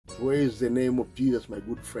Praise the name of Jesus, my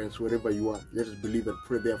good friends, wherever you are. Let us believe and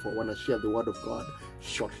pray. Therefore, I want to share the word of God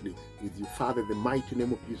shortly with you. Father, in the mighty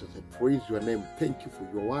name of Jesus, I praise your name. Thank you for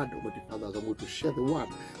your word, Almighty Father, as I'm going to share the word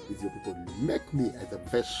with your people. Make me as a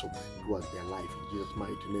vessel towards their life. In Jesus'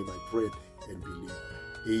 mighty name, I pray and believe.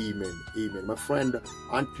 Amen. Amen. My friend,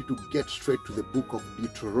 I want you to get straight to the book of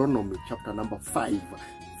Deuteronomy, chapter number 5,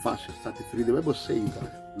 verses 33. The Bible says,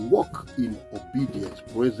 walk in obedience.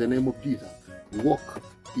 Praise the name of Jesus. Walk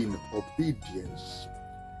in obedience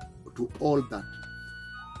to all that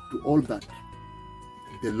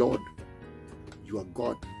the Lord your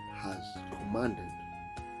God has commanded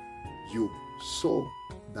you, so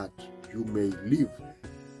that you may live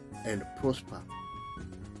and prosper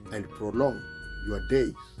and prolong your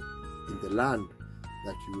days in the land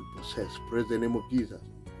that you will possess. Praise the name of Jesus.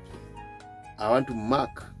 I want to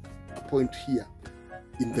mark a point here: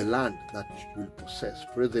 in the land that you will possess.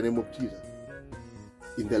 Praise the name of Jesus.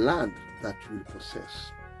 In the land that you will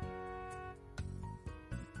possess.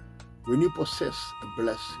 When you possess a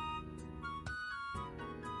blessing,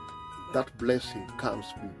 that blessing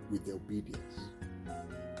comes with the obedience.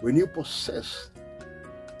 When you possess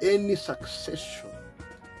any succession,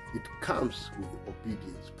 it comes with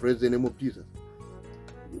obedience. Praise the name of Jesus.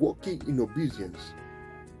 Walking in obedience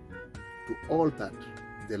to all that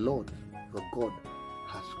the Lord your God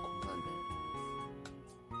has commanded.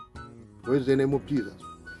 Praise the name of Jesus.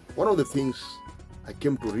 One of the things I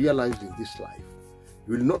came to realize in this life,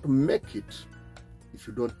 you will not make it if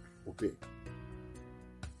you don't obey.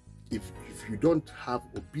 If you don't have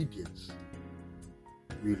obedience,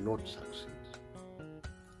 you will not succeed.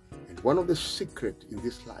 And one of the secrets in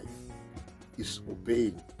this life is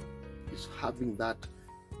obeying, is having that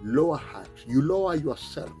lower heart. You lower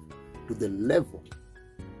yourself to the level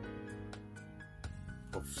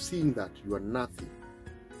of seeing that you are nothing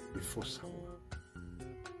before someone.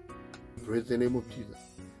 Praise the name of Jesus.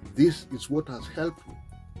 This is what has helped me.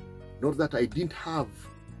 Not that I didn't have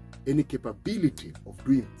any capability of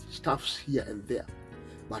doing stuffs here and there,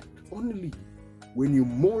 but only when you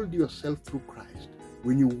mold yourself through Christ,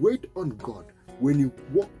 when you wait on God, when you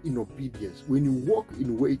walk in obedience, when you walk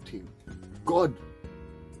in waiting, God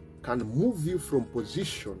can move you from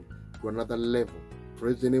position to another level.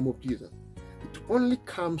 Praise the name of Jesus. It only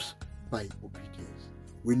comes by obedience.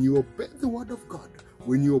 When you obey the word of God,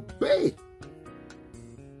 when you obey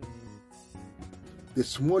the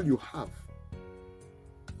small you have,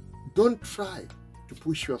 don't try to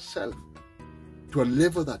push yourself to a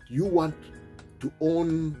level that you want to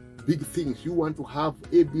own big things. You want to have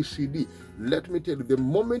A, B, C, D. Let me tell you, the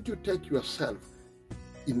moment you take yourself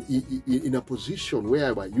in a position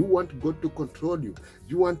whereby you want God to control you,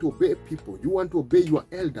 you want to obey people, you want to obey your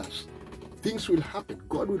elders, things will happen.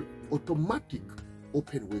 God will automatically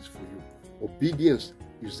open ways for you. Obedience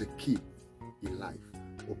is the key in life.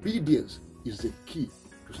 Obedience is the key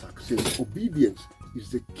to success. Obedience is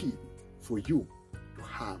the key for you to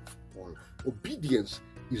have all. Obedience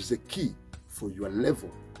is the key for your level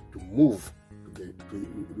to move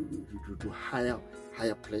to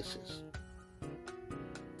higher places.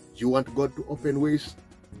 You want God to open ways?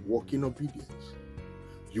 Walk in obedience.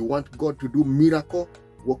 You want God to do miracle?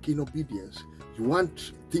 Walk in obedience. You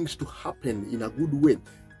want things to happen in a good way?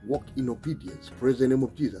 Walk in obedience. Praise the name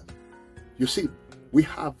of Jesus. You see, we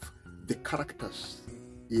have the characters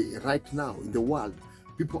right now in the world.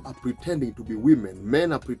 People are pretending to be women.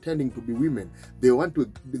 Men are pretending to be women. They want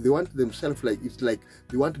themselves like, it's like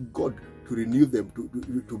they want God to renew them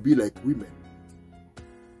to be like women.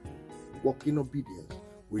 Walk in obedience.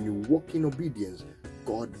 When you walk in obedience,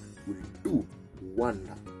 God will do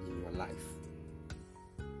wonder in your life.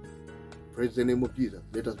 Praise the name of Jesus.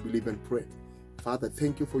 Let us believe and pray. Father,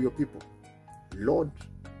 thank you for your people. Lord,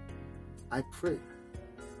 I pray.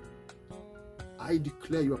 I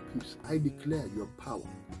declare your peace. I declare your power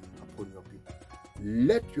upon your people.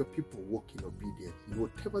 Let your people walk in obedience. In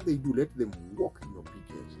whatever they do, let them walk in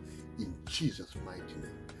obedience. In Jesus' mighty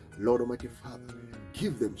name. Lord Almighty Father,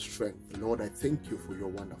 give them strength. Lord, I thank you for your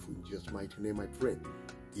wonderful. In Jesus' mighty name I pray.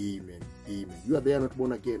 Amen. Amen. You are there not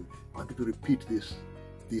born again. I want you to repeat this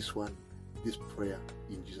prayer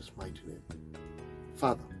in Jesus' mighty name.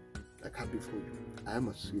 Father, I come before you. I am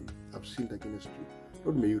a sinner. I've sinned against you.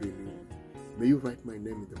 Lord, may you renew me. May you write my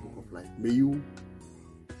name in the book of life. May you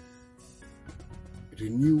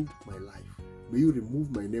renew my life. May you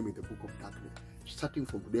remove my name in the book of darkness. Starting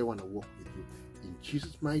from today, I want to walk with you. In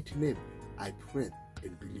Jesus' mighty name, I pray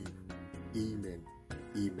and believe. Amen.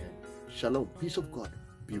 Amen. Shalom. Peace of God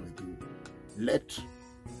be with you. Let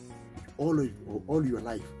all your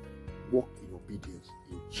life walk in obedience.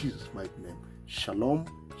 In Jesus' mighty name. Shalom.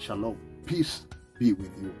 Shalom. Peace be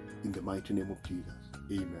with you in the mighty name of Jesus.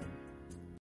 Amen.